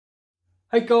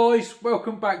Hey guys,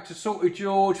 welcome back to Salty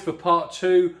George for part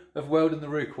 2 of welding the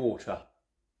rear quarter.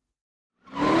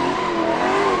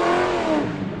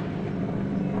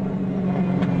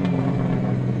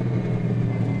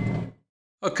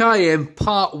 Okay, in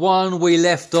part 1 we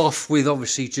left off with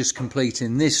obviously just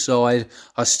completing this side.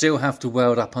 I still have to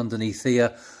weld up underneath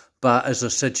here, but as I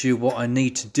said to you, what I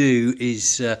need to do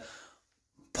is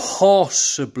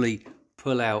possibly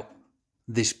pull out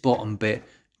this bottom bit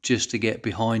just to get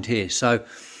behind here. So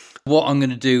what I'm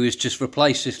going to do is just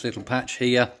replace this little patch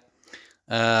here,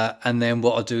 and then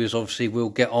what I'll do is obviously we'll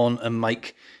get on and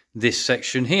make this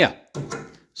section here.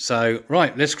 So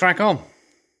right, let's crack on.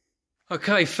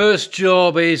 Okay, first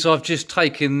job is I've just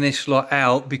taken this lot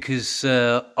out because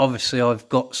obviously I've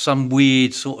got some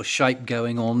weird sort of shape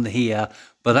going on here,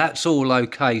 but that's all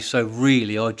okay. So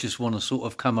really I just want to sort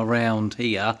of come around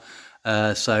here,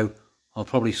 so I'll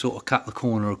probably sort of cut the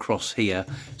corner across here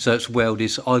so it's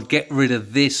welded. So I'll get rid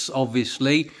of this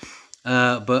obviously,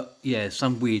 but yeah,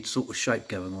 some weird sort of shape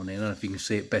going on here. I don't know if you can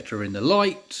see it better in the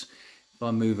light. If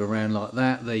I move around like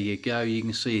that, there you go, you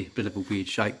can see a bit of a weird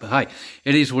shape, but hey,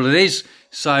 it is what it is.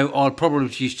 So I'll probably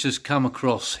just come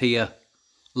across here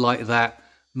like that,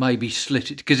 maybe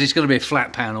slit it, because it's going to be a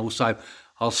flat panel, so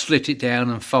I'll slit it down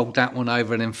and fold that one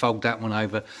over and then fold that one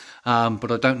over.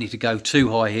 But I don't need to go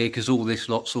too high here because all this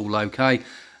lot's all okay.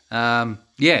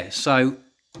 Yeah, so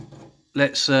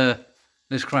let's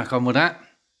crack on with that,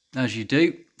 as you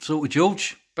do. Salty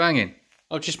George, banging.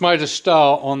 I've just made a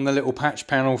start on the little patch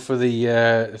panel for the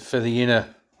inner,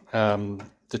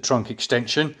 the trunk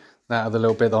extension. That other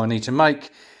little bit that I need to make.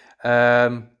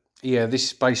 Yeah,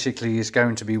 this basically is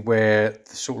going to be where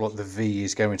sort of like the V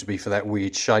is going to be for that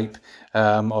weird shape.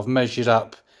 I've measured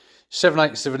up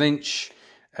 7/8 of an inch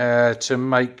to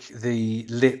make the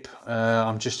lip.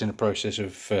 I'm just in the process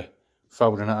of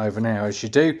folding it over now, as you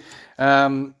do.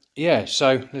 Yeah,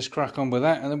 so let's crack on with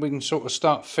that, and then we can sort of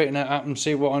start fitting it up and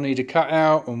see what I need to cut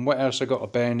out and what else I got to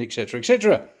bend, etc,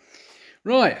 etc.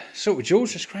 Right, Salty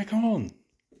George, let's crack on.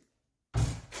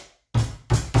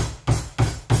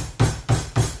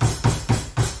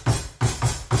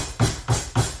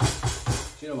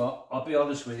 Do you know what? I'll be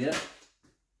honest with you.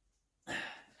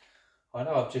 I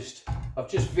know I've just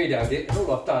videoed it, and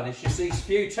all I've done is just these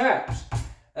few taps.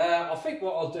 I think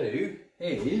what I'll do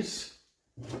is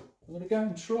I'm going to go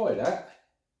and try that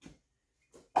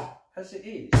as it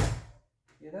is,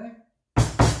 you know.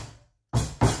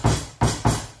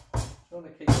 Trying to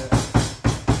keep that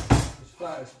as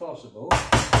flat as possible,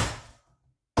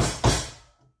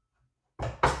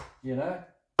 you know.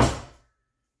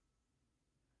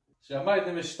 So I made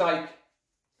the mistake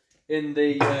in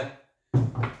the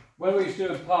when we was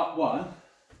doing part 1.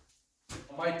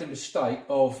 I made the mistake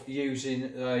of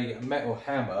using a metal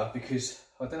hammer because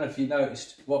I don't know if you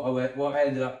noticed what I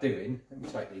ended up doing. Let me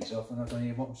take these off and I don't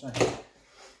hear what I'm saying.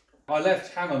 I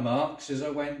left hammer marks as I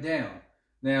went down.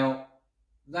 Now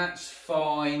that's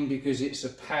fine because it's a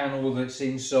panel that's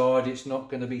inside, it's not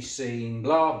going to be seen,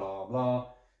 blah blah blah.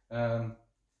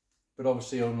 But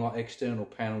obviously on like external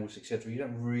panels, etc., you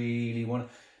don't really want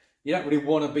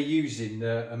to be using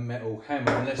a metal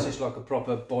hammer unless it's like a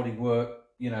proper bodywork,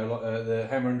 you know, like the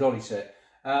hammer and dolly set.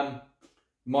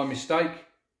 My mistake.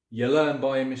 You learn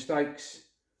by your mistakes.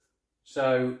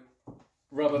 So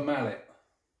rubber mallet,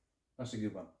 that's a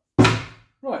good one.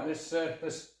 Right, let's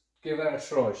give that a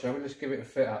try, shall we? Let's give it a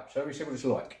fit up, shall we? See what it's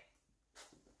like.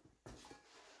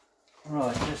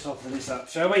 Right, let's offer this up,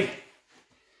 shall we?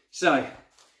 So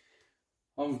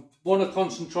I want to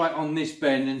concentrate on this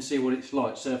bend and see what it's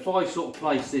like. So if I sort of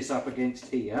place this up against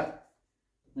here,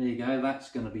 there you go,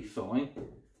 that's going to be fine.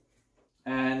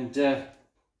 And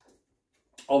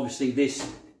obviously this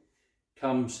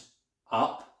comes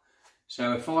up.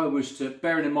 So if I was to,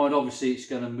 bearing in mind obviously it's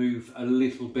going to move a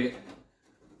little bit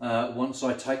once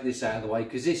I take this out of the way,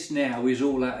 because this now is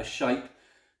all out of shape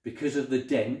because of the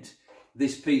dent.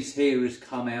 This piece here has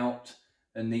come out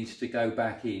and needs to go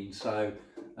back in. So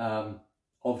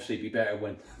obviously it'd be better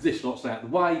when this lot's out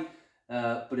of the way,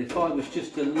 but if I was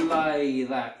just to lay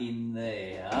that in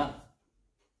there,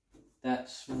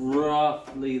 that's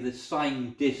roughly the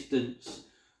same distance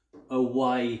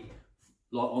away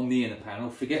like on the inner panel.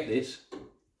 Forget this.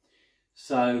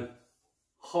 So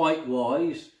height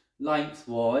wise, length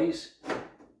wise,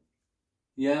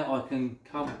 yeah, I can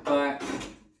come back,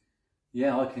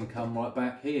 yeah, I can come right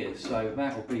back here. So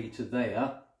that'll be to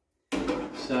there.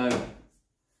 So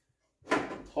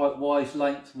height wise,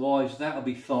 length wise, that'll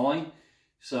be fine.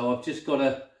 So I've just got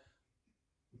to,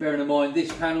 bearing in mind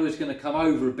this panel is going to come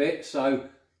over a bit, so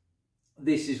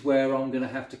this is where I'm going to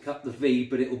have to cut the V,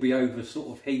 but it will be over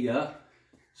sort of here.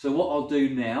 So what I'll do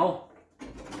now,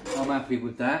 I'm happy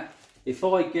with that. If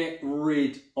I get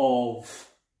rid of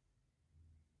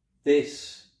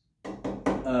this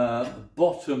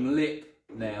bottom lip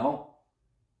now,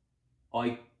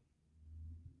 I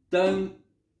don't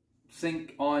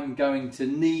think I'm going to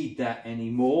need that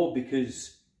anymore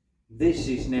because this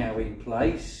is now in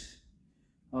place.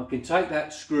 I can take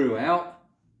that screw out,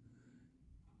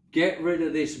 get rid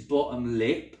of this bottom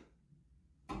lip,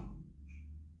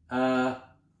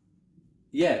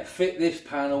 yeah, fit this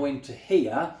panel into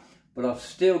here, but I've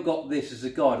still got this as a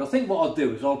guide. I think what I'll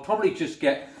do is I'll probably just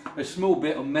get a small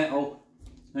bit of metal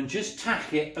and just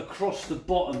tack it across the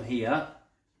bottom here,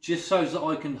 just so that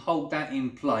I can hold that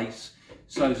in place,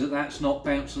 so that that's not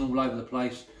bouncing all over the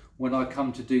place when I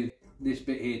come to do this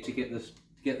bit here to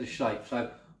get the shape.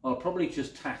 So I'll probably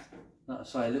just tack, like I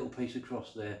say, a little piece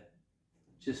across there,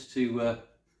 just to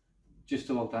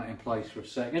hold that in place for a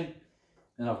second,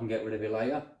 and I can get rid of it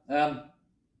later.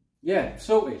 Yeah,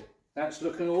 sorted. That's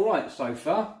looking all right so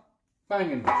far.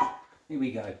 Banging. Here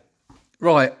we go.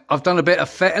 Right, I've done a bit of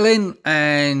fettling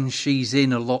and she's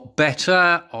in a lot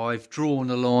better. I've drawn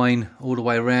a line all the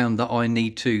way around that I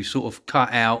need to sort of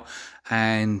cut out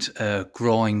and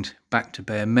grind back to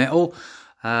bare metal.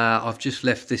 I've just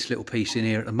left this little piece in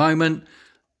here at the moment.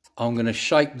 I'm going to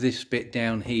shape this bit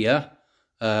down here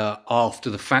after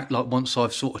the fact, like once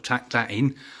I've sort of tacked that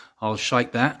in, I'll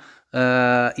shape that.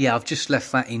 Yeah, I've just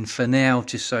left that in for now,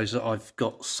 just so that I've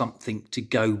got something to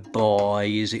go by,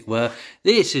 as it were.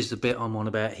 This is the bit I'm on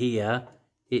about here.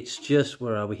 It's just,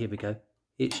 where are we? Here we go.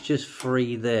 It's just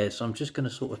free there, so I'm just going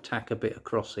to sort of tack a bit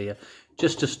across here,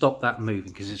 just to stop that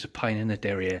moving, because it's a pain in the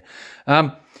derriere.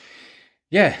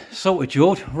 Yeah, sorted,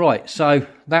 George. Right, so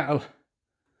that'll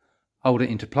hold it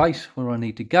into place where I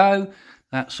need to go.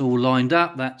 That's all lined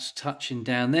up. That's touching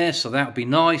down there, so that'll be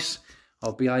nice.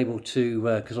 I'll be able to,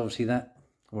 because obviously that,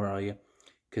 where are you?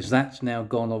 Because that's now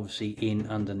gone obviously in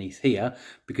underneath here.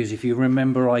 Because if you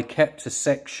remember, I kept a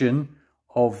section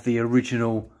of the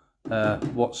original,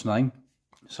 what's name?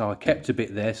 So I kept a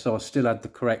bit there, so I still had the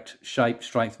correct shape,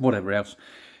 strength, whatever else.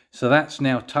 So that's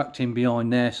now tucked in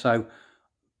behind there. So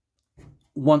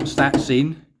once that's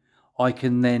in, I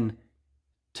can then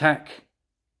tack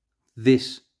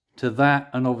this to that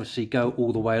and obviously go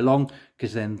all the way along,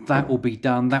 because then that will be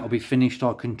done, that will be finished.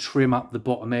 I can trim up the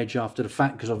bottom edge after the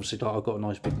fact, because obviously I've got a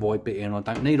nice big wide bit here and I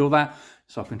don't need all that,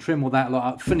 so I can trim all that lot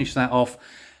up, finish that off,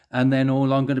 and then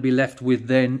all I'm going to be left with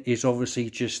then is obviously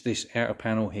just this outer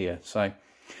panel here. So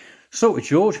sorted,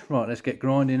 George. Right, let's get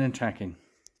grinding and tacking.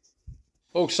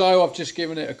 Also, I've just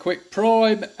given it a quick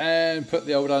prime and put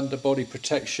the old underbody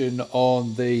protection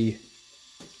on the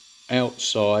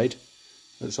outside.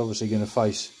 That's obviously going to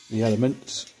face the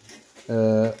elements.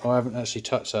 I haven't actually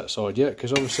touched that side yet,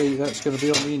 because obviously that's going to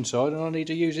be on the inside and I need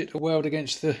to use it to weld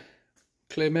against the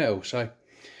clear metal. So,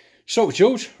 sorted,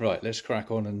 George. Right, let's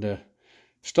crack on and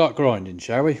start grinding,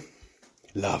 shall we?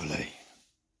 Lovely.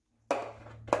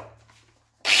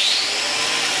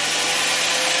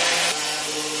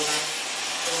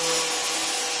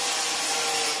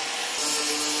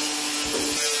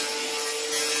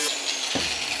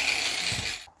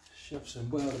 Shove some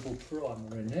weldable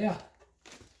primer in there.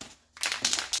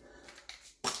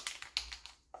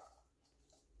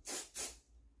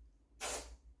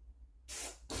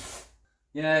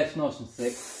 Yeah, it's nice and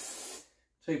thick.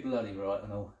 Too bloody bright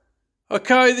and all.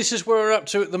 Okay, this is where we're up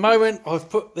to at the moment. I've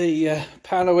put the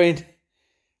panel in.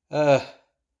 Rather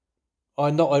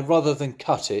than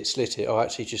cut it, slit it, I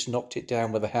actually just knocked it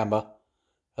down with a hammer.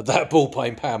 That ball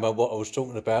peen hammer, what I was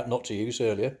talking about, not to use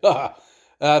earlier.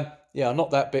 Yeah, I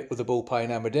knocked that bit with the ball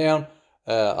peen hammer down.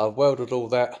 I've welded all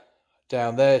that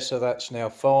down there, so that's now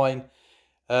fine.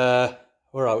 Where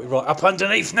are we? Right, up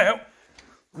underneath now.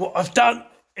 What I've done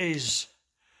is,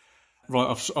 right,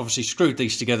 I've obviously screwed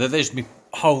these together. There's my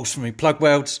holes for my plug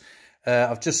welds.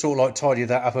 I've just sort of like tidied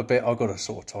that up a bit. I've got to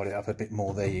sort of tidy it up a bit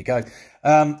more. There you go.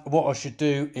 What I should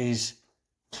do is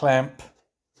clamp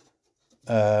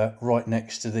right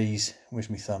next to these. Where's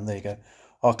my thumb? There you go.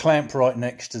 I'll clamp right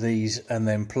next to these and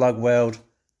then plug weld.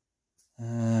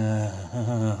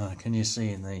 Can you see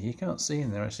in there? You can't see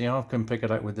in there actually. I can pick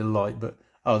it up with the light, but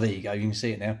oh, there you go. You can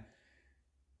see it now.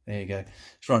 There you go.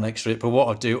 It's right next to it. But what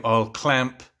I'll do, I'll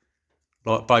clamp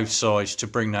like both sides to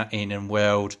bring that in and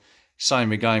weld.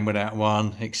 Same again with that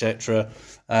one, etc.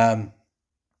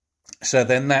 So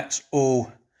then that's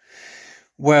all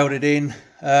welded in.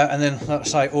 And then, like I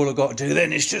say, all I've got to do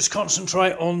then is just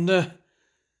concentrate on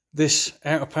this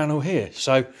outer panel here.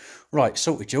 So, right,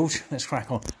 sorted, George. Let's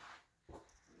crack on.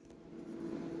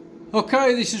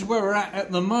 Okay, this is where we're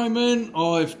at the moment.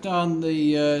 I've done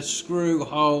the screw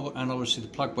hole and obviously the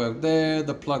plug weld there,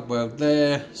 the plug weld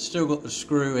there, still got the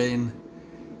screw in.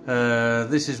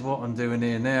 This is what I'm doing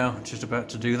here now, just about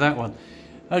to do that one.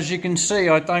 As you can see,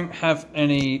 I don't have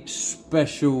any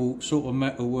special sort of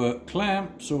metalwork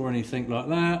clamps or anything like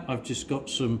that. I've just got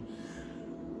some,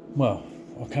 well,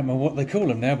 I can't remember what they call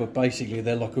them now, but basically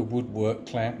they're like a woodwork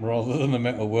clamp rather than a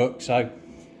metalwork. So,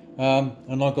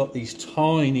 and I've got these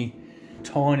tiny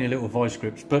little vice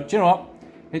grips, but do you know what?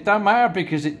 It don't matter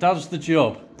because it does the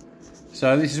job.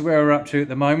 So this is where we're up to at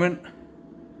the moment,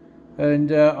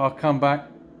 and I'll come back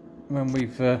when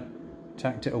we've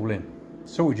tacked it all in.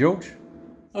 Sorted, George.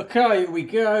 Okay, here we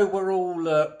go. We're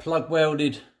all plug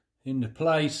welded into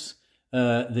place.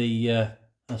 That's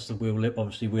the wheel lip,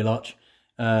 obviously wheel arch,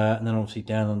 and then obviously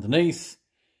down underneath.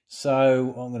 So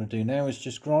what I'm going to do now is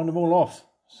just grind them all off.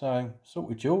 So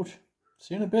sorted, George.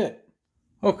 See you in a bit.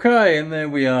 Okay, and there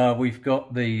we are. We've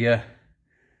got the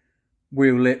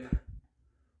wheel lip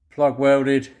plug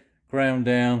welded, ground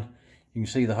down. You can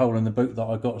see the hole in the boot that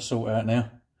I've got to sort out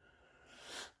now.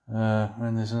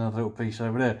 And there's another little piece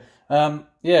over there.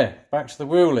 Yeah, back to the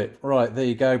wheel lip. Right, there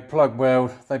you go, plug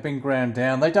weld. They've been ground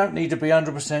down. They don't need to be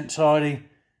 100% tidy.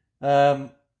 At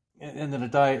the end of the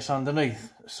day, it's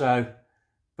underneath. So,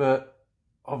 but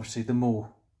obviously the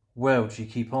more welds you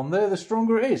keep on there, the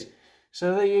stronger it is.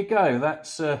 So there you go.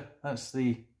 That's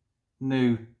the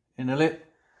new inner lip.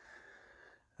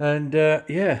 And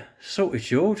yeah, sorted,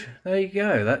 George. There you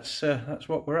go. That's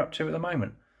what we're up to at the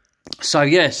moment. So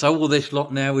yeah, so all this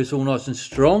lot now is all nice and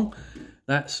strong.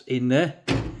 That's in there.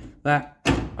 That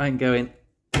ain't going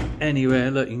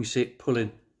anywhere. Look, you can see it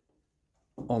pulling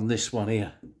on this one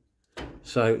here.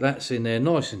 So that's in there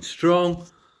nice and strong.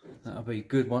 That'll be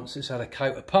good once it's had a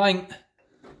coat of paint.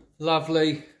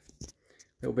 Lovely.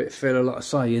 Little bit of filler, like I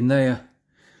say, in there.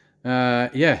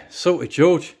 Yeah, sorted,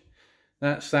 George.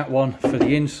 That's that one for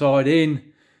the inside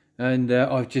in. And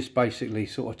I've just basically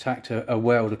sort of tacked a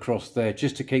weld across there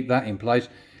just to keep that in place,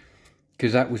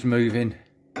 because that was moving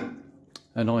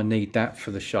and I need that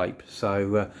for the shape.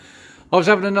 So I was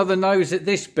having another nose at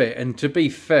this bit, and to be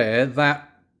fair, that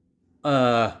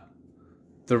the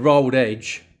rolled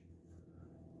edge,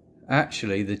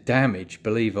 actually the damage,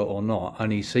 believe it or not,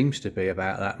 only seems to be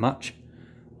about that much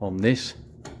on this.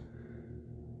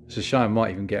 It's a shame I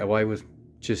might even get away with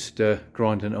just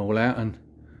grinding it all out and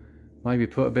maybe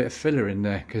put a bit of filler in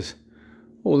there, because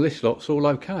all this lot's all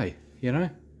okay, you know.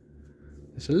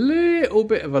 There's a little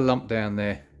bit of a lump down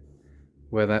there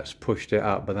where that's pushed it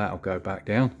up, but that'll go back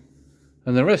down.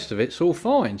 And the rest of it's all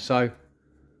fine, so,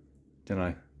 don't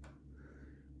know.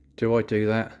 Do I do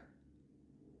that?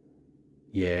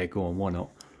 Yeah, go on, why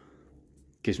not?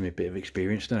 Gives me a bit of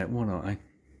experience, doesn't it? Why not, eh?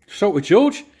 Sorted,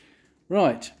 George.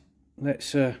 Right,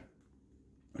 let's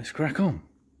crack on.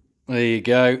 There you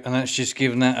go, and that's just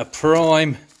giving that a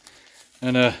prime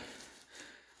and a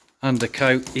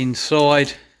undercoat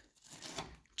inside.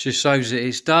 Just shows that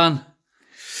it's done.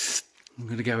 I'm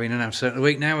going to go in and have a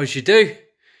week now, as you do.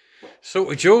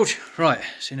 Sorted, George. Right,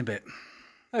 see you in a bit.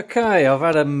 Okay, I've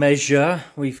had a measure.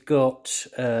 We've got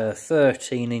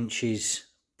 13 inches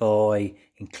by,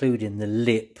 including the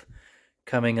lip,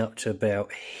 coming up to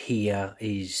about here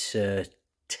is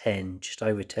 10, just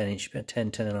over 10 inches, about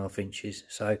 10.5 inches.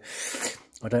 So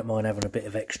I don't mind having a bit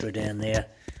of extra down there.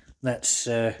 That's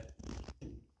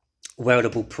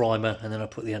weldable primer, and then I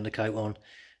put the undercoat on.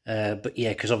 But yeah,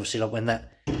 because obviously like when that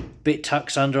bit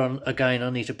tucks under on again,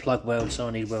 I need to plug weld, so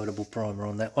I need weldable primer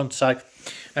on that one. So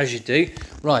as you do.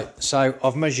 Right, so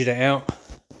I've measured it out.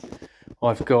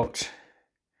 I've got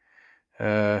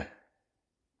 13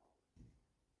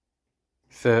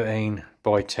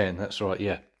 by 10, that's right,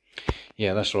 yeah.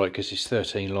 Yeah, that's right, because it's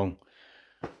 13 long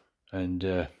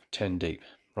and 10 deep.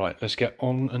 Right, let's get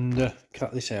on and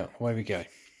cut this out. Away we go.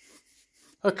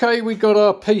 Okay, we got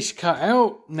our piece cut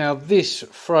out. Now this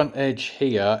front edge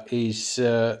here is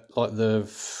like the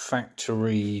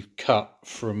factory cut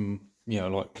from, you know,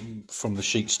 like from the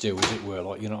sheet steel, as it were,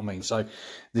 like, you know what I mean? So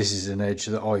this is an edge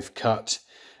that I've cut,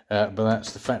 but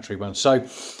that's the factory one. So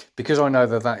because I know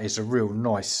that that is a real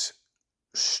nice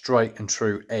straight and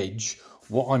true edge,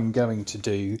 what I'm going to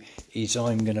do is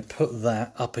I'm going to put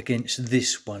that up against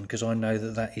this one, because I know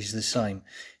that that is the same,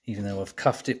 even though I've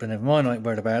cuffed it, but never mind, I ain't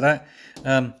worried about that.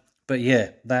 But yeah,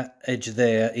 that edge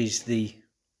there is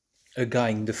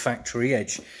again the factory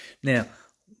edge. Now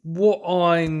what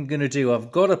I'm going to do,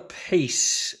 I've got a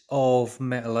piece of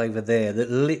metal over there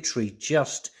that literally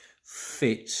just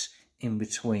fits in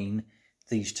between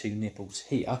these two nipples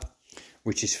here,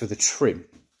 which is for the trim.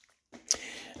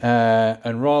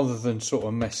 And rather than sort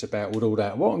of mess about with all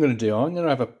that, what I'm going to do, I'm going to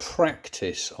have a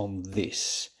practice on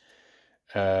this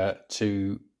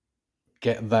to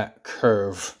get that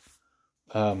curve,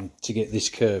 to get this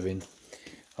curve in.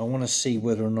 I want to see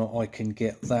whether or not I can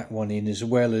get that one in, as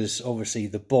well as obviously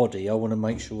the body. I want to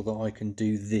make sure that I can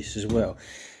do this as well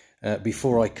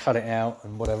before I cut it out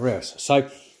and whatever else. So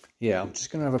yeah, I'm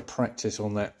just going to have a practice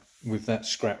on that with that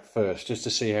scrap first, just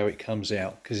to see how it comes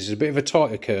out, because it's a bit of a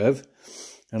tighter curve,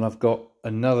 and I've got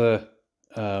another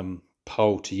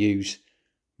pole to use,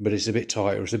 but it's a bit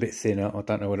tighter, it's a bit thinner. I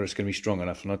don't know whether it's going to be strong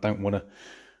enough, and I don't want to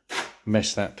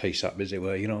mess that piece up, as it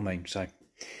were, you know what I mean? So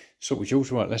sort of George,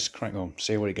 right, let's crack on,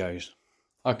 see where it goes.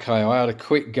 Okay, I had a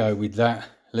quick go with that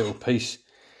little piece,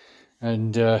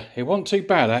 and it wasn't too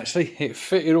bad actually. It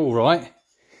fitted all right.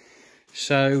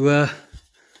 So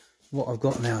what I've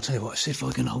got now, I'll tell you what, see if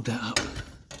I can hold that up.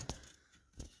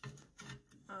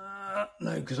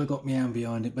 No, because I got my hand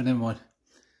behind it, but never mind.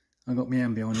 I got my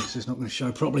hand behind it, so it's not going to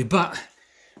show properly. But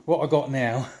what I got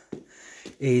now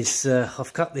is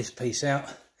I've cut this piece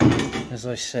out, as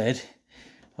I said.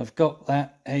 I've got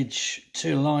that edge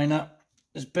to line up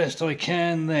as best I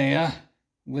can there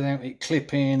without it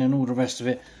clipping and all the rest of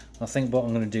it. I think what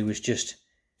I'm going to do is just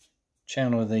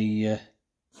channel the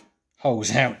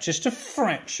holes out just a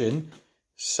fraction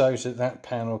so that that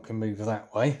panel can move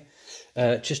that way,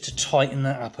 just to tighten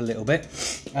that up a little bit.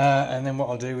 And then what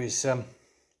I'll do is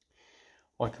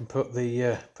I can put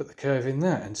the curve in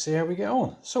that and see how we get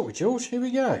on. So George, here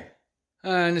we go.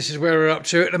 And this is where we're up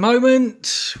to at the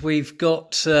moment. We've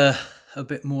got a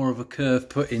bit more of a curve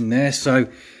put in there. So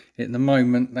at the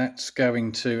moment that's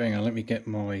going to, hang on, let me get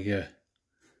my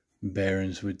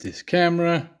bearings with this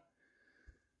camera.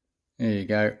 There you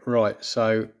go. Right,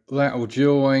 so that will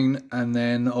join, and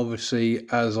then obviously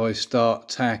as I start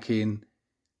tacking,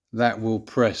 that will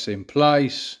press in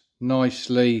place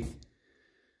nicely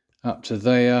up to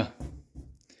there.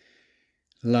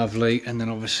 Lovely. And then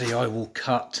obviously I will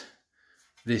cut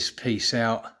this piece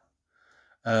out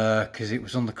because it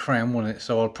was on the crown, wasn't it?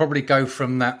 So I'll probably go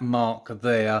from that mark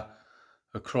there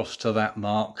across to that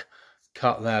mark,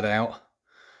 cut that out.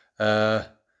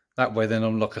 That way then,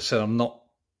 I'm, like I said, I'm not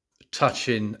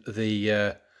touching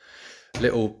the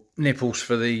little nipples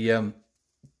for the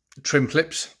trim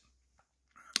clips.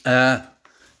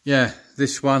 Yeah,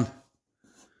 this one,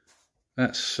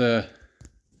 that's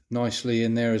nicely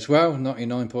in there as well,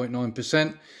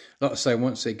 99.9%. Like I say,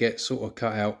 once it gets sort of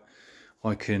cut out,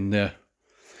 I can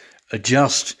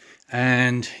adjust,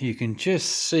 and you can just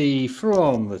see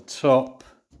from the top,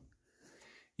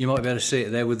 you might be able to see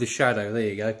it there with the shadow, there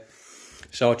you go.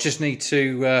 So I just need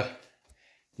to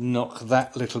knock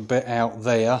that little bit out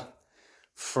there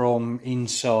from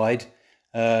inside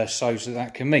so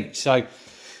that can meet. So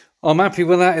I'm happy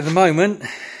with that at the moment.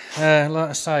 Like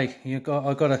I say, I've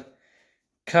got to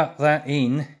cut that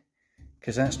in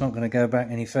because that's not going to go back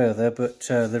any further, but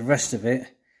the rest of it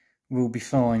will be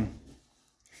fine.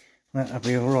 That'll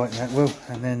be all right, that will,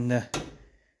 and then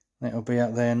that'll be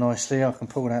up there nicely. I can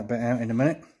pull that bit out in a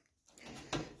minute.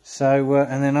 So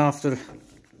and then after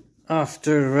I've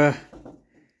done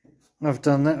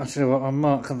that, I'll tell you what, I'll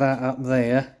mark that up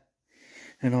there,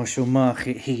 and I shall mark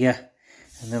it here,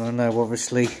 and then I know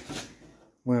obviously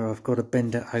where I've got to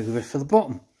bend it over for the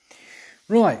bottom.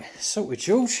 Right, sorted,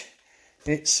 George.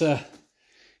 It's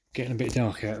getting a bit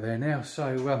dark out there now,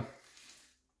 so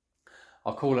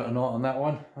I'll call it a night on that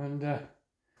one, and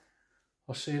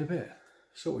I'll see you in a bit.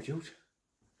 Sorted, George.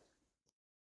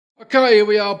 Okay, here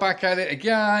we are back at it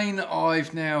again.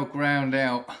 I've now ground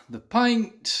out the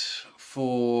paint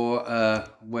for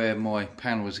where my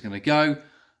panel is going to go.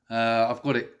 I've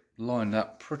got it lined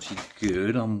up pretty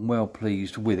good. I'm well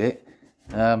pleased with it.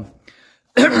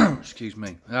 Excuse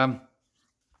me.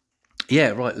 Yeah,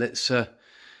 right. Let's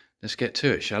get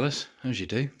to it, shall us? As you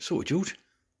do. Sorted, George.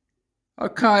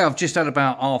 Okay, I've just had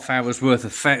about half hour's worth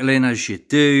of fettling, as you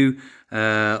do.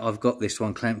 I've got this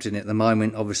one clamped in at the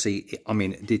moment. Obviously, I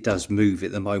mean, it does move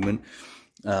at the moment.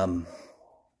 As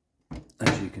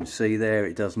you can see there,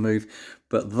 it does move.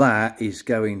 But that is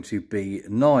going to be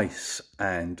nice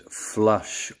and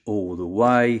flush all the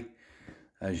way,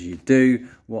 as you do.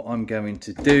 What I'm going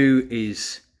to do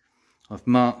is, I've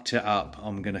marked it up.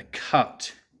 I'm going to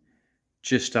cut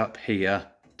just up here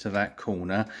to that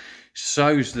corner,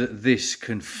 so that this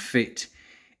can fit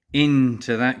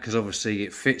into that, because obviously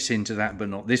it fits into that but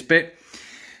not this bit.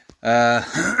 Let's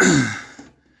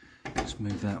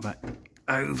move that back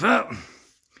over.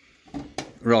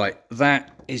 Right,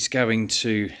 that is going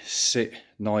to sit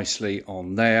nicely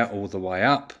on there all the way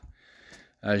up,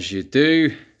 as you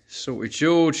do. Sorted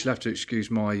George. You'll have to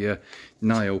excuse my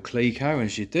nail clico,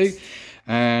 as you do.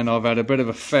 And I've had a bit of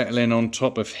a fettling on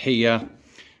top of here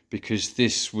because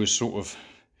this was sort of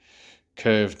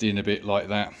curved in a bit like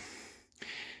that.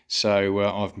 So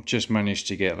I've just managed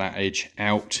to get that edge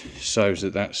out so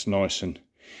that that's nice and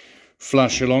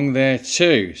flush along there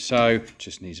too. So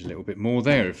just needs a little bit more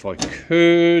there if I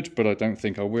could, but I don't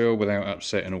think I will without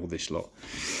upsetting all this lot.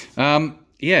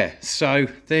 Yeah, so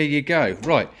there you go.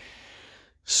 Right,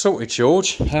 sorted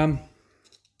George.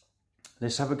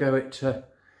 Let's have a go at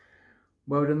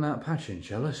welding that patch in,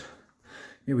 shall us?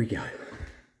 Here we go.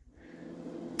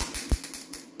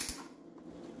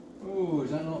 Oh, is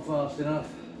that not fast enough?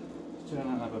 Let's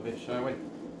turn that up a bit, shall we?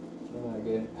 Try that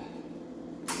again.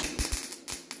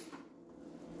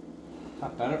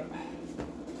 That better.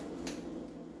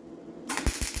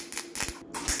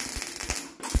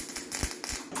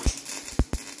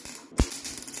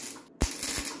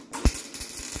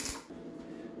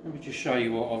 Let me just show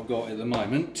you what I've got at the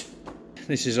moment.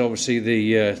 This is obviously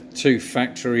the two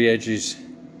factory edges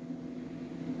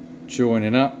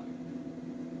joining up.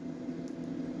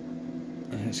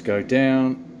 Let's go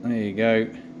down. There you go.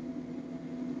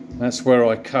 That's where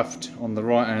I cuffed on the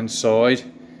right hand side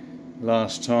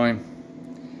last time.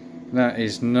 That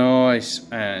is nice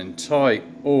and tight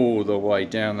all the way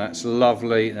down. That's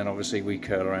lovely. And then obviously we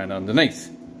curl around underneath.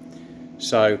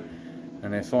 So,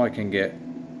 and if I can get,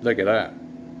 look at that.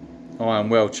 I am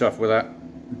well chuffed with that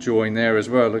join there as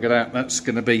well. Look at that. That's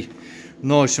going to be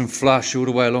nice and flush all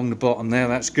the way along the bottom there.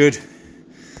 That's good.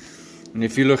 And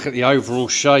if you look at the overall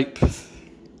shape,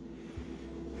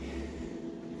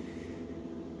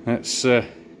 that's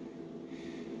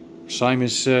same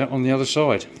as on the other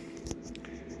side.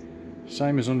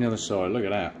 Same as on the other side. Look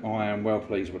at that. I am well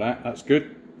pleased with that. That's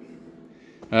good.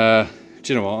 Do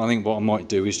you know what? I think what I might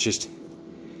do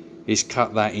is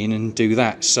cut that in and do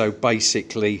that. So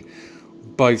basically,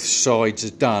 both sides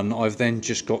are done. I've then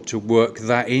just got to work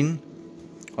that in.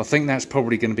 I think that's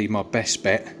probably going to be my best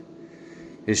bet,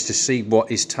 is to see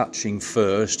what is touching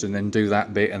first and then do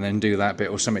that bit and then do that bit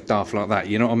or something daft like that.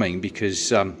 You know what I mean?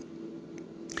 Because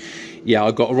yeah,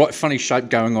 I've got a right funny shape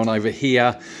going on over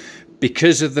here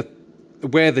because of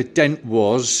where the dent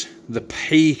was. The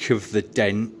peak of the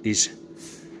dent is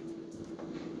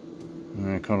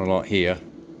kind of like here,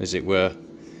 as it were.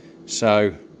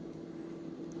 So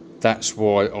that's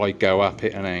why I go up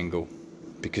at an angle,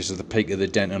 because of the peak of the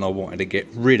dent, and I wanted to get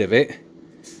rid of it.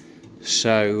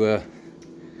 So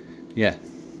yeah,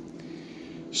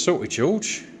 sorted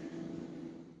George.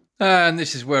 And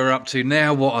this is where we're up to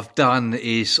now. What I've done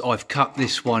is I've cut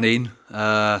this one in.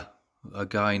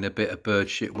 Again, a bit of bird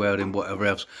shit welding, whatever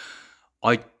else.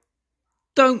 I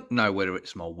don't know whether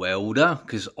it's my welder,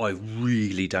 because I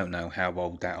really don't know how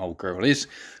old that old girl is.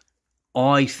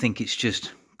 I think it's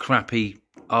just crappy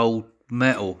old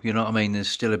metal, you know what I mean? There's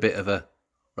still a bit of a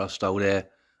rust hole there.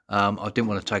 I didn't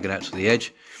want to take it out to the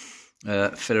edge.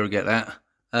 Fella will get that.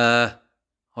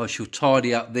 I shall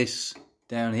tidy up this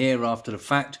down here after the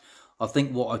fact. I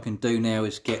think what I can do now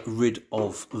is get rid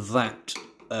of that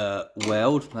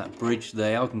weld, that bridge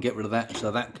there. I can get rid of that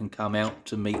so that can come out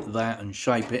to meet that and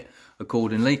shape it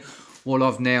accordingly. What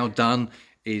I've now done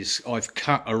is I've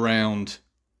cut around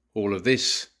all of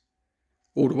this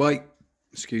all the way.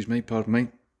 Excuse me, pardon me.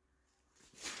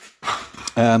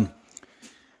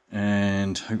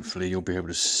 And hopefully you'll be able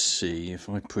to see if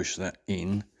I push that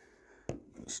in.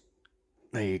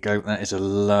 There you go. That is a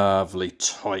lovely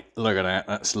tight. Look at that.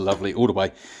 That's lovely all the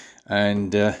way.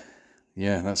 And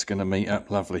yeah, that's going to meet up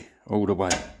lovely all the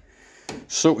way.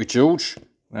 Sorted George.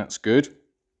 That's good.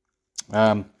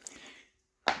 What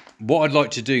I'd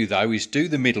like to do though is do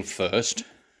the middle first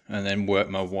and then work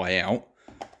my way out.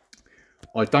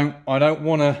 I don't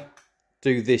want to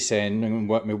do this end and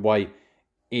work my way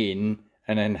in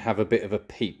and then have a bit of a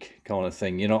peak kind of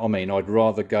thing. You know what I mean? I'd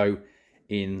rather go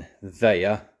in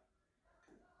there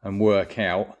and work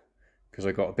out, because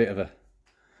I got a bit of a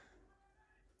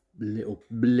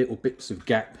little bits of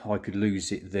gap. I could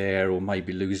lose it there, or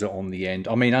maybe lose it on the end.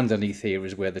 I mean, underneath here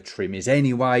is where the trim is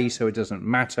anyway, so it doesn't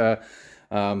matter.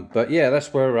 But yeah,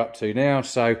 that's where we're up to now.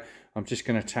 So I'm just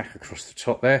going to tack across the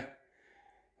top there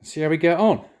and see how we get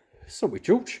on. Sorry,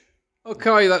 George.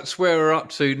 Okay, that's where we're up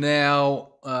to now.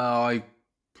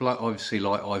 Obviously,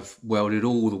 like, I've welded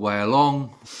all the way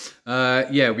along.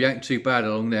 Yeah, we ain't too bad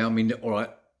along now. I mean, all right,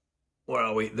 where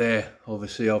are we? There.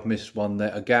 Obviously, I've missed one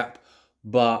there, a gap,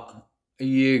 but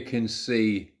you can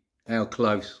see how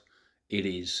close it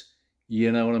is.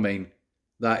 You know what I mean?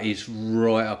 That is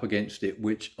right up against it,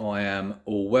 which I am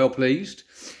all well pleased.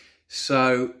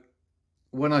 So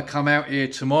when I come out here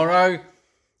tomorrow,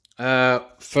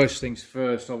 First things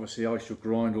first, obviously I shall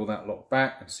grind all that lot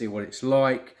back and see what it's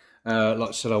like. Like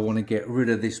I said, I want to get rid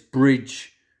of this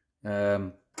bridge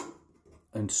and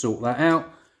sort that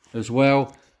out as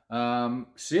well. So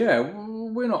yeah,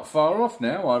 we're not far off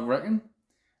now, I reckon.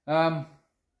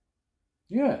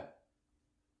 Yeah.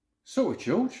 Sorted,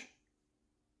 George.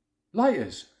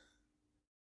 Laters.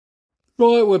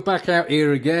 Right, we're back out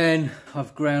here again.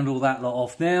 I've ground all that lot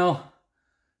off now.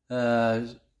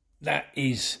 That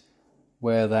is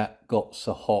where that got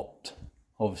so hot.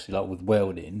 Obviously, like with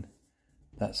welding,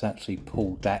 that's actually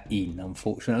pulled that in,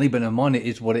 unfortunately. But never mind, it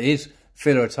is what it is.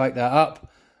 Filler will take that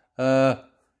up.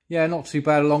 Yeah, not too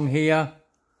bad along here.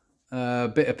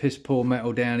 Bit of piss poor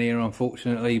metal down here,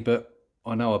 unfortunately, but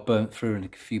I know I burnt through in a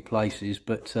few places,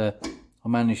 but I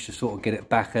managed to sort of get it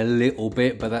back a little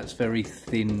bit, but that's very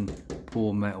thin,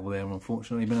 poor metal there,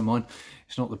 unfortunately. But never mind,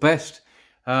 it's not the best.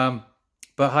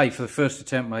 But hey, for the first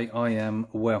attempt, mate, I am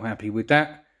well happy with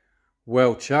that.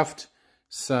 Well chuffed.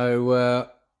 So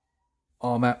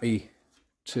I'm happy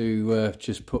to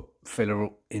just put filler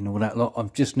in all that lot. I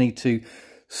just need to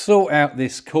sort out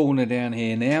this corner down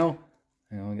here now.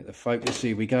 I'll get the focus.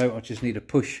 Here we go. I just need to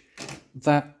push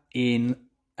that in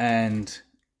and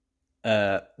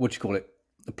what do you call it?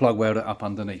 The plug welder up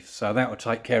underneath. So that will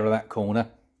take care of that corner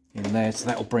in there. So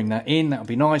that will bring that in. That'll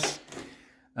be nice.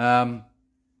 Yeah.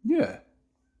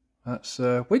 That's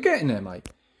we're getting there, mate.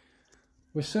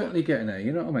 We're certainly getting there,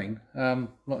 you know what I mean?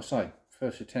 Like I say,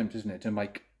 first attempt, isn't it, to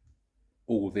make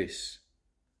all this,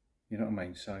 you know what I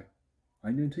mean? So I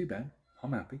ain't doing too bad.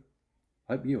 I'm happy.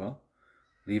 Hope you are.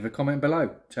 Leave a comment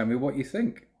below. Tell me what you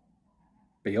think.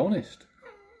 Be honest.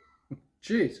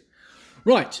 Cheers.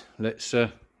 Right, let's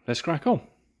crack on.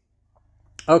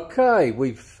 Okay,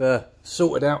 we've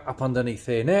sorted out up underneath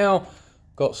here now.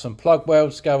 Got some plug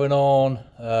welds going on.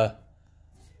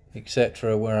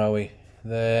 Etc. Where are we?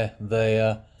 There.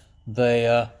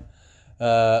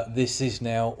 This is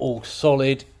now all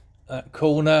solid. That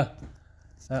corner,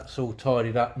 that's all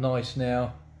tidied up nice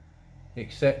now,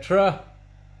 etc.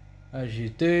 As you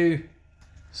do.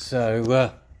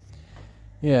 So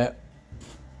yeah,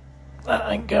 that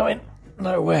ain't going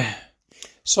nowhere.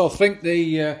 So I think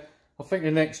the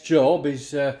next job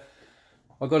is I've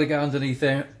got to get underneath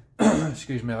there.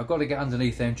 Excuse me. I've got to get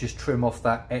underneath there and just trim off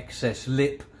that excess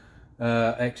lip.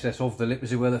 Excess of the lip,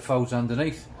 as it were, that folds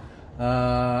underneath,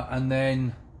 and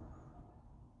then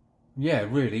yeah,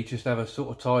 really just have a sort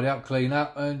of tidy up, clean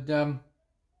up, and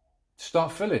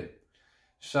start filling.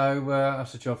 So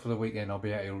that's the job for the weekend. I'll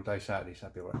be out here all day Saturday,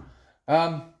 so that'll be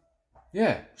alright.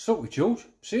 Yeah, sorted, George.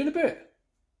 See you in a bit.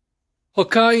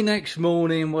 Okay, next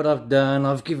morning, what I've done,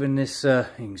 I've given this. You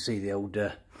can see the old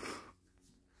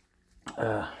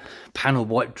panel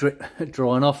wipe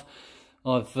drying off.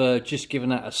 I've just given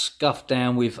that a scuff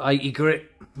down with 80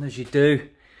 grit, as you do,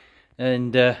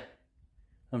 and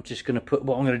I'm just going to put,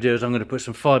 what I'm going to do is I'm going to put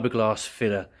some fiberglass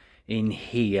filler in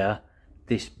here,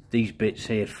 these bits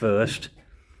here first,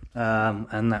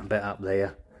 and that bit up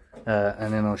there,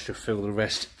 and then I shall fill the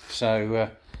rest. So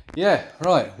yeah,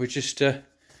 right, we just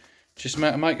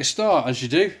make a start, as you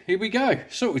do. Here we go.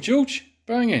 Sorted, George.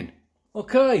 Banging.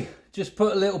 Okay, just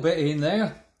put a little bit in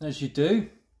there, as you do.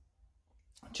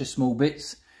 Just small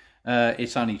bits.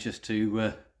 It's only just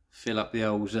to fill up the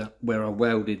holes where I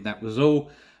welded, that was all.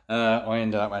 I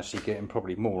ended up actually getting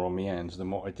probably more on my hands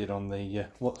than what I did on the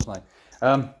what's the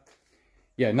name.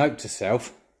 Yeah, note to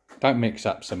self, don't mix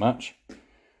up so much.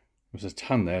 There's a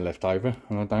ton there left over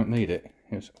and I don't need it.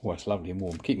 It's lovely and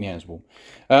warm. Keep my hands warm.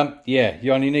 Yeah,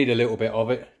 you only need a little bit of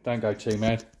it. Don't go too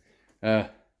mad,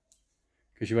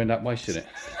 because you end up wasting it,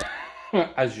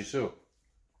 as you saw.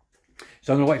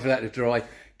 So I'm going to wait for that to dry,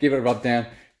 give it a rub down,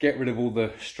 get rid of all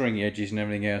the stringy edges and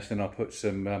everything else, then I'll put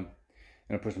some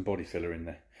body filler in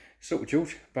there. Sort of,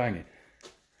 George, bang it.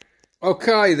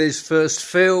 Okay, there's first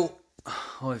fill.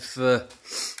 I've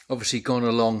obviously gone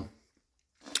along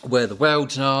where the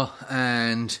welds are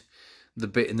and the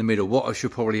bit in the middle. What I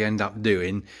should probably end up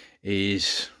doing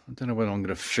is, I don't know whether I'm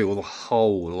going to fill the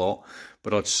whole lot,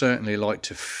 but I'd certainly like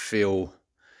to fill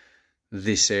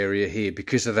this area here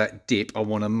because of that dip. I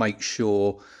want to make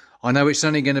sure, I know it's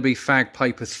only going to be fag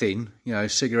paper thin, you know,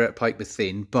 cigarette paper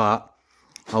thin, but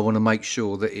I want to make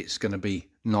sure that it's going to be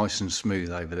nice and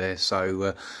smooth over there.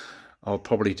 So I'll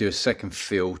probably do a second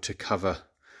fill to cover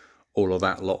all of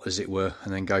that lot, as it were,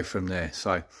 and then go from there.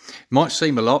 So it might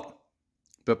seem a lot,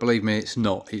 but believe me, it's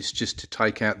not. It's just to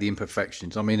take out the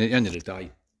imperfections. I mean, at the end of the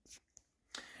day,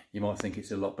 you might think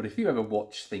it's a lot, but if you ever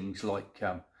watch things like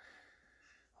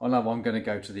I know I'm going to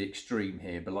go to the extreme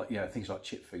here, but like, you know, things like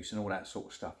chip foos and all that sort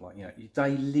of stuff, like, you know,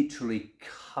 they literally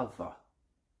cover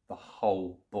the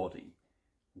whole body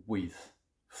with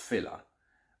filler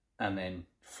and then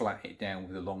flatten it down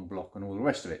with a long block and all the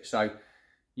rest of it. So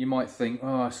you might think,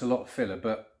 oh, it's a lot of filler,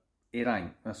 but it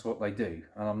ain't. That's what they do.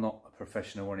 And I'm not a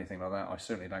professional or anything like that. I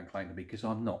certainly don't claim to be, because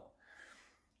I'm not.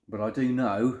 But I do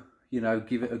know, you know,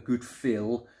 give it a good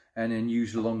fill and then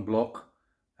use a long block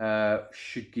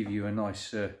should give you a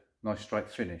nice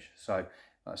straight finish. So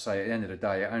like I say, at the end of the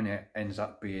day, it only ends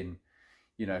up being,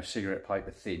 you know, cigarette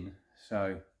paper thin.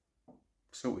 So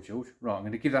sorted, George. Right, I'm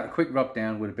going to give that a quick rub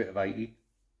down with a bit of 80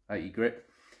 grit,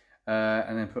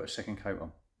 and then put a second coat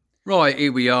on. Right,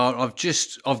 here we are.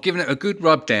 I've given it a good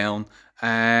rub down,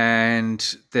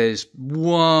 and there's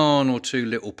one or two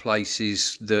little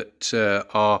places that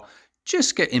are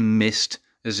just getting missed,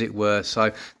 as it were.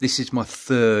 So this is my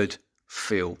third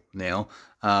fill now,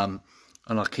 and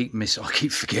I keep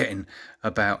forgetting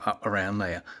about up around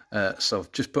there. So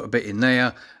I've just put a bit in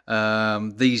there.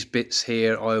 These bits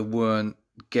here I weren't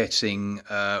getting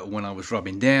when I was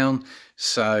rubbing down.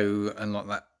 So, and like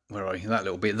that, where are you? That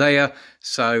little bit there.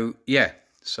 So yeah,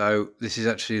 so this is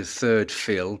actually the third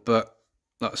fill, but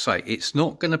like I say, it's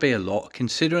not going to be a lot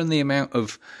considering the amount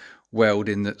of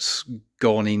welding that's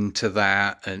gone into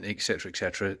that, and etc,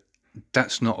 etc.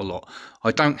 That's not a lot.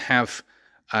 I don't have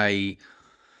a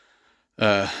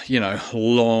you know,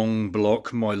 long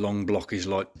block. My long block is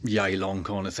like yay long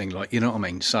kind of thing, like, you know what I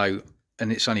mean? So,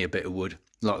 and it's only a bit of wood.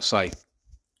 Like I say,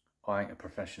 I ain't a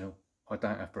professional. I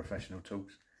don't have professional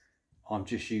tools. I'm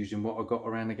just using what I got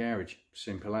around the garage,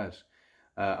 simple as,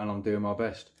 and I'm doing my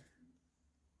best.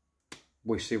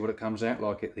 We'll see what it comes out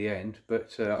like at the end,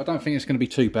 but I don't think it's going to be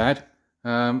too bad.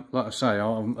 Like I say,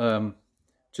 I'm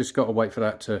just got to wait for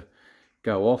that to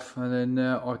go off, and then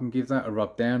I can give that a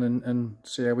rub down and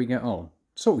see how we get on.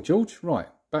 So, George, right,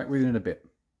 back with you in a bit.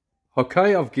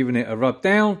 Okay, I've given it a rub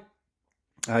down,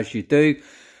 as you do.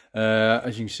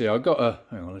 As you can see, I've got a,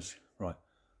 hang on,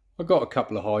 I've got a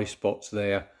couple of high spots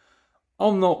there.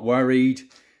 I'm not worried.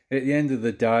 At the end of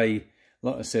the day,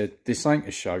 like I said, this ain't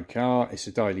a show car, it's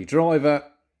a daily driver,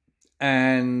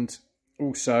 and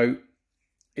also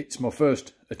it's my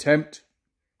first attempt.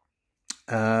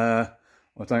 I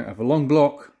don't have a long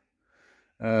block.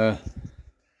 Yeah,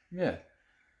 I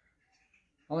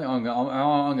think I'm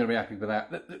going to be happy with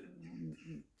that. At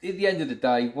the end of the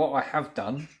day, what I have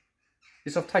done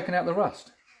is I've taken out the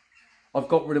rust. I've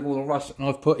got rid of all the rust and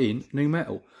I've put in new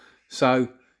metal. So,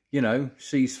 you know,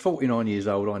 she's 49 years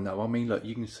old, I know. I mean, look,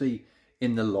 you can see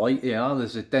in the light, yeah,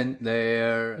 there's a dent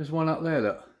there. There's one up there,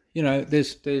 look. You know,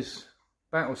 there's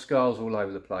battle scars all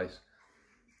over the place.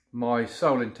 My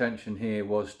sole intention here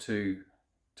was to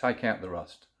take out the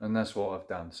rust, and that's what I've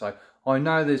done. So I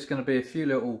know there's going to be a few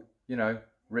little, you know,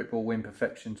 ripple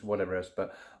imperfections, whatever else,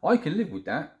 but I can live with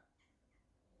that.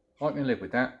 I can live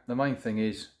with that. The main thing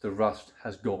is the rust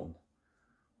has gone.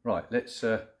 Right, let's,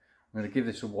 I'm going to give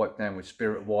this a wipe down with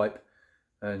Spirit Wipe,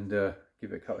 and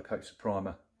give it a couple of coats of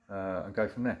primer, and go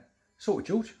from there. Sorted,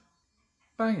 George.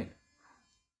 Banging.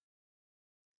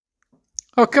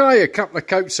 Okay, a couple of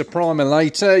coats of primer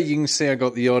later. You can see I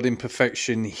got the odd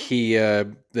imperfection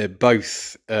here. They're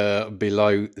both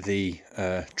below the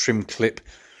trim clip,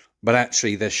 but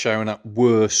actually they're showing up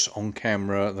worse on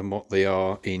camera than what they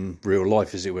are in real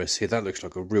life, as it were. See, that looks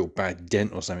like a real bad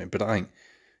dent or something, but it ain't.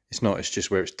 It's not. It's just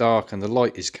where it's dark and the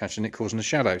light is catching it, causing a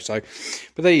shadow. So,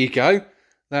 but there you go.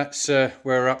 That's where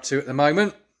we're up to at the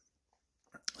moment.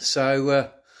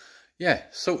 So, yeah,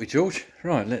 sorted, George.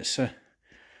 Right, let's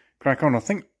crack on. I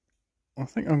think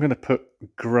I'm going to put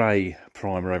grey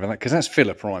primer over that, because that's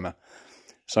filler primer.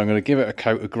 So I'm going to give it a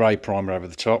coat of grey primer over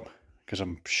the top, because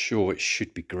I'm sure it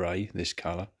should be grey, this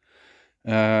colour.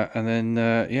 And then,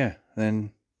 yeah,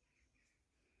 then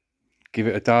give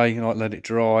it a day, like let it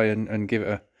dry, and give it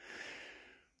a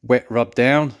wet rub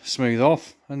down, smooth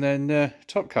off, and then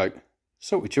top coat.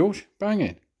 Sorted, George.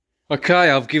 Banging. Okay,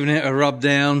 I've given it a rub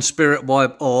down, Spirit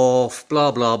Wipe off,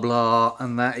 blah, blah, blah.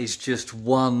 And that is just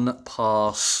one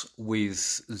pass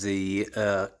with the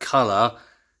colour.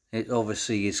 It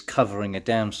obviously is covering a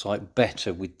downside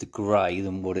better with the grey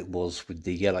than what it was with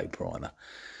the yellow primer.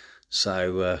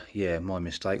 So, yeah, my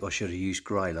mistake. I should have used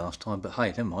grey last time, but hey,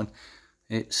 never mind.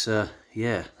 It's,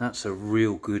 yeah, that's a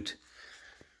real good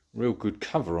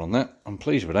cover on that. I'm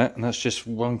pleased with that, and that's just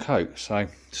one coat. So,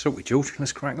 sorted, George.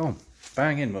 Let's crack on.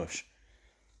 Bang in, mush.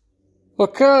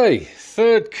 Okay,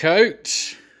 third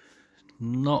coat.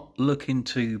 Not looking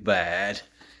too bad.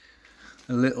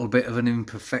 A little bit of an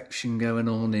imperfection going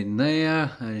on in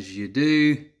there, as you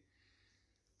do.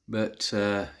 But,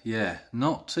 yeah,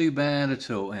 not too bad at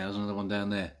all. There's another one down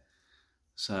there.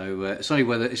 So, it's only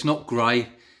where it's not grey.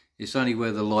 It's only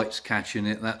where the light's catching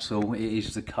it, that's all. It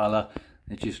is the colour.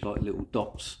 They're just like little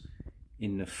dots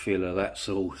in the filler, that's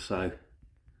all. So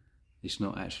it's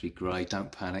not actually grey,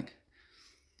 don't panic.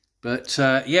 But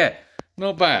yeah,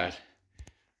 not bad.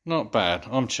 Not bad.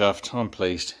 I'm chuffed, I'm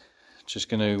pleased. Just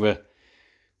going to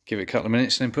give it a couple of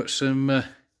minutes and then put some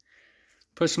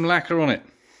lacquer on it.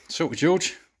 Sort of,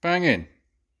 George, bang in.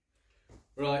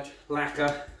 Right,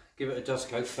 lacquer, give it a dust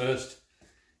coat first,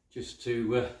 just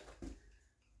to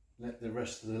let the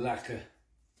rest of the lacquer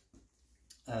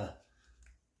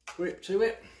grip to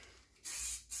it.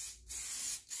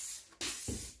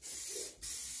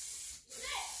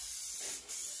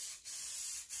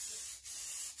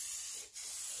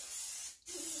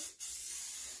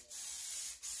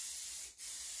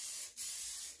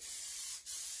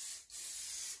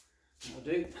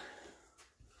 That'll do.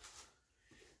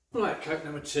 Right, coat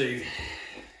number 2. Here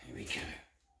we go.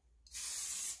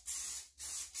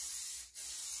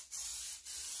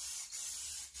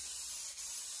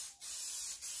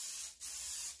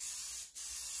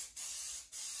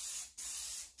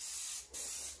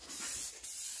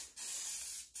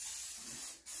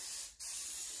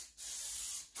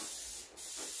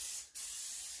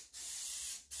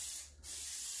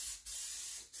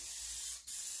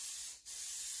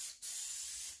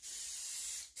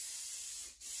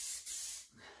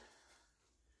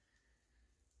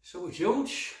 So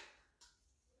George,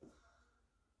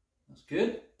 that's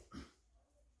good.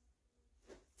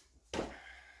 Gone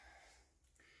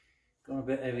a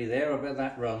bit heavy there, I bet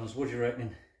that runs. What do you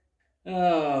reckon?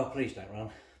 Oh, please don't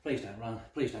run. Please don't run.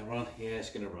 Please don't run. Yeah, it's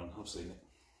going to run. I've seen it.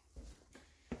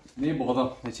 Near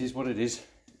bother. It is what it is.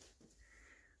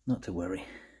 Not to worry.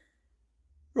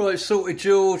 Right, sorted,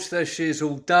 George. There she is,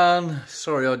 all done.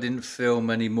 Sorry I didn't film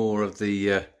any more of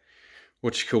the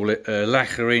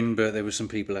lacquering, but there were some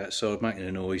people outside making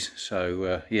a noise.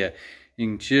 So yeah, you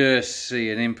can just see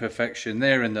an imperfection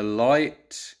there in the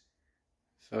light.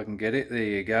 If I can get it, there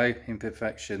you go,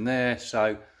 imperfection there.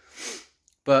 So,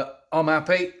 but I'm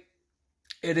happy.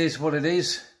 It is what it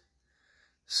is.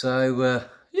 So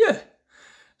yeah,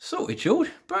 sorted, George,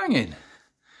 banging.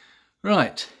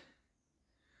 Right,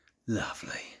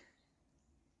 lovely.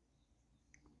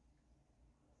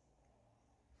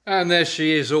 And there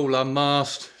she is, all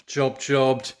unmasked,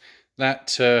 jobbed.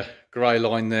 That grey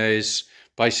line there is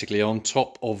basically on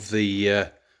top of the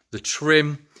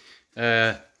trim.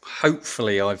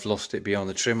 Hopefully I've lost it beyond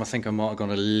the trim. I think I might have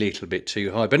gone a little bit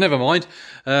too high, but never mind.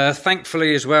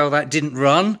 Thankfully as well, that didn't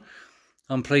run.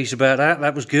 I'm pleased about that.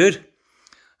 That was good.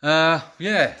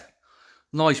 Yeah,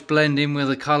 nice blending with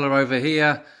the colour over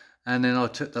here. And then I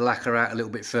took the lacquer out a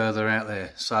little bit further out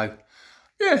there. So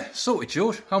yeah, sorted,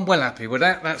 George. I'm well happy with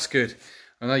that. That's good.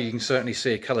 I know you can certainly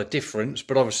see a colour difference,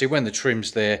 but obviously when the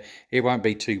trim's there, it won't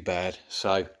be too bad.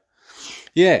 So,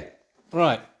 yeah.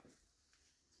 Right.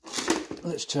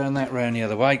 Let's turn that round the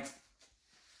other way.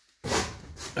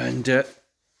 And hang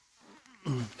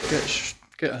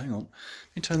on.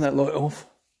 Let me turn that light off.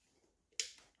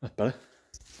 That's better.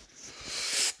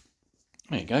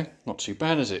 There you go. Not too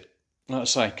bad, is it? Like I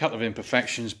say, a couple of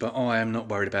imperfections, but I am not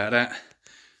worried about that.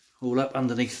 All up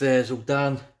underneath there's all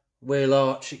done, wheel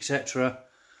arch, etc.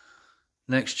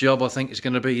 Next job I think is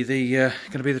going to be the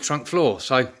trunk floor.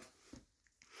 So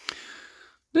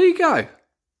there you go.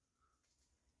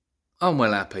 I'm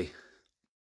well happy.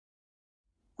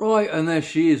 Right, and there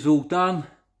she is, all done.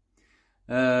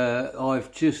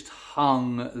 I've just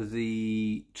hung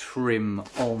the trim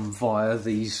on via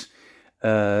these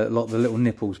the little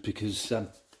nipples because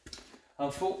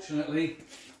unfortunately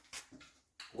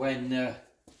when I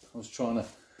was trying to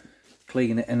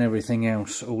clean it and everything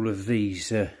else, all of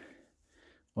these,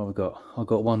 what have I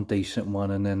got one decent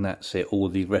one and then that's it. All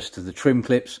the rest of the trim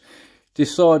clips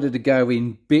decided to go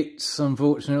in bits,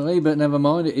 unfortunately, but never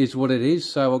mind, it is what it is.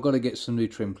 So I've got to get some new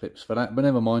trim clips for that, but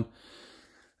never mind.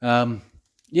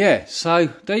 Yeah, so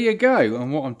there you go.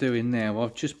 And what I'm doing now,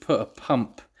 I've just put a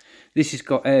pump. This has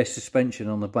got air suspension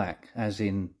on the back, as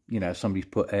in, you know, somebody's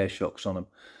put air shocks on them.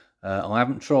 I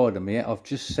haven't tried them yet. I've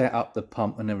just set up the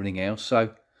pump and everything else. So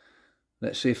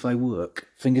let's see if they work.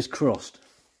 Fingers crossed.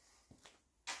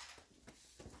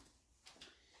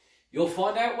 You'll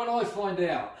find out when I find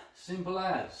out. Simple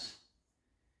as.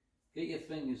 Get your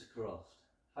fingers crossed.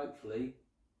 Hopefully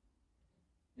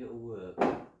it'll work.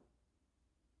 Right.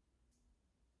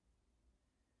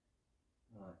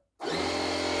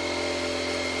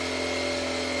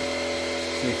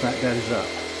 See if that goes up.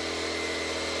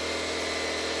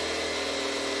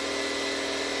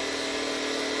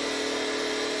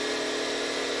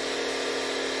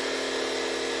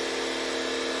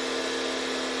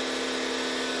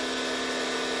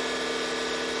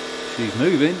 She's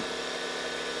moving.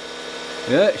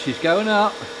 Yeah, she's going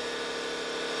up.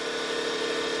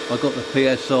 I got the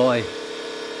PSI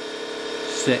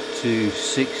set to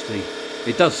 60.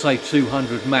 It does say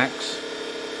 200 max,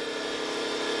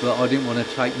 but I didn't want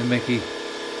to take the mickey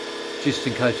just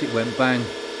in case it went bang.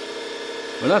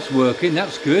 Well, that's working,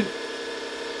 that's good.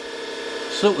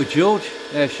 Sorted, George.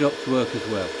 Air shocks work as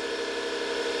well.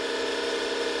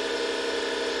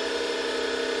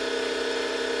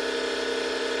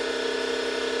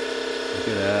 Look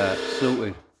at that,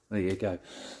 sorted. There you go.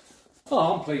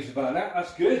 Oh, I'm pleased about that,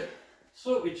 that's good.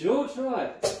 Sorted, George,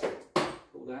 right.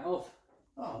 Pull that off.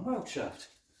 Oh, I'm well chuffed.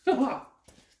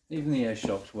 Even the air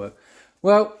shocks work.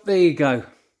 Well, there you go.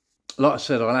 Like I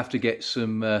said, I'll have to get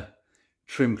some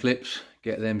trim clips,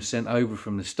 get them sent over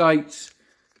from the States,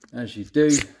 as you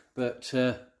do. But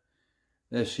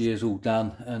there she is, all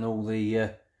done, and all the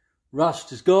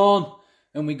rust is gone,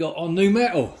 and we got on new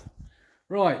metal.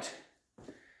 Right.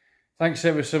 Thanks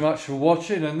ever so much for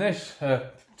watching on this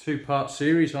two-part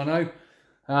series, I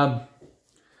know.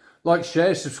 Like,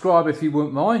 share, subscribe if you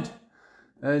wouldn't mind.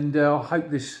 And I hope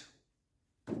this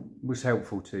was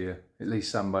helpful to you, at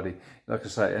least somebody. Like I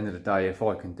say, at the end of the day, if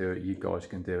I can do it, you guys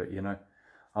can do it, you know.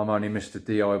 I'm only Mr.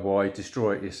 DIY,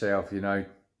 destroy it yourself, you know.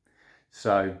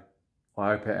 So I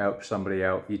hope it helps somebody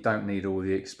out. You don't need all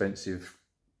the expensive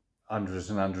hundreds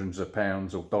and hundreds of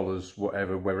pounds or dollars,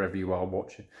 whatever, wherever you are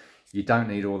watching. You don't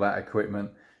need all that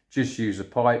equipment. Just use a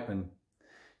pipe and,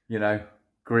 you know,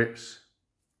 grips,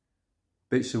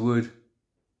 bits of wood,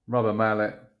 rubber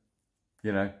mallet,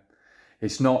 you know.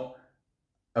 It's not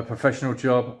a professional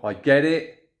job, I get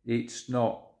it. It's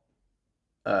not,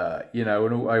 you know,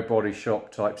 an auto body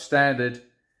shop type standard,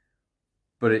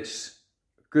 but it's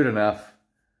good enough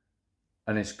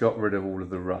and it's got rid of all of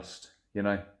the rust, you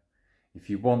know. If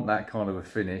you want that kind of a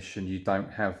finish and you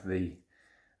don't have the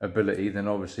ability, then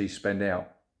obviously spend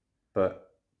out.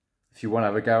 But if you want to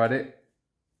have a go at it,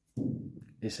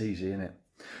 it's easy, isn't it?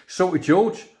 Sorted,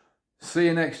 George. See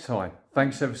you next time.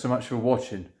 Thanks ever so much for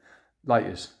watching.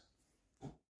 Laters.